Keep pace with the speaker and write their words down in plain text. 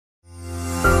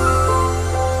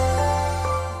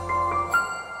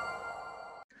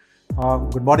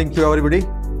Good morning to everybody.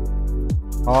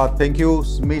 Thank you,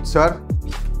 Smith sir.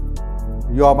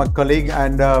 You are my colleague,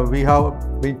 and we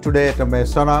have been today at a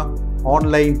Mehsana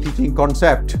online teaching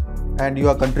concept, and you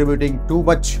are contributing too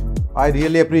much. I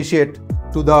really appreciate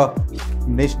to the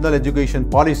national education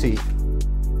policy.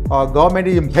 Government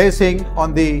is emphasizing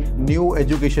on the new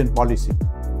education policy.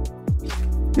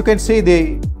 You can see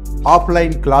the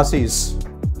offline classes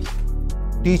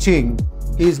teaching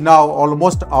is now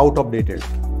almost out of date,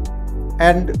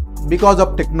 and because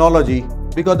of technology,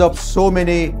 because of so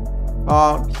many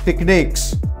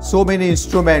techniques, so many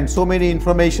instruments, so many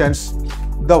informations,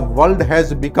 the world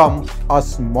has become a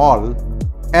small,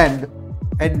 and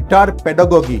entire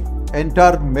pedagogy,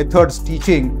 entire methods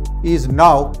teaching is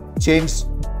now changed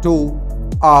to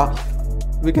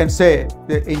we can say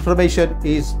the information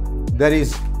is there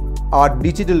is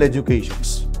digital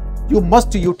educations. You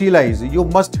must utilize, you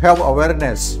must have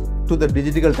awareness to the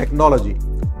digital technology,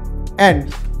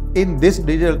 and in these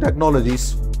digital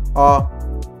technologies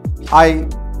I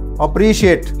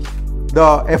appreciate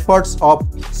the efforts of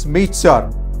Smith sir,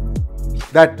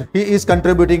 that he is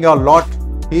contributing a lot.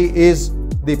 He is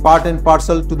the part and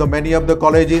parcel to the many of the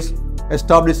colleges,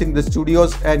 establishing the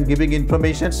studios and giving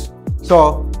informations.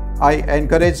 So I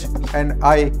encourage and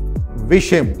I wish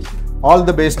him all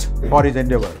the best for his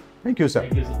endeavor. Thank you, sir.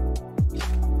 Thank you, sir.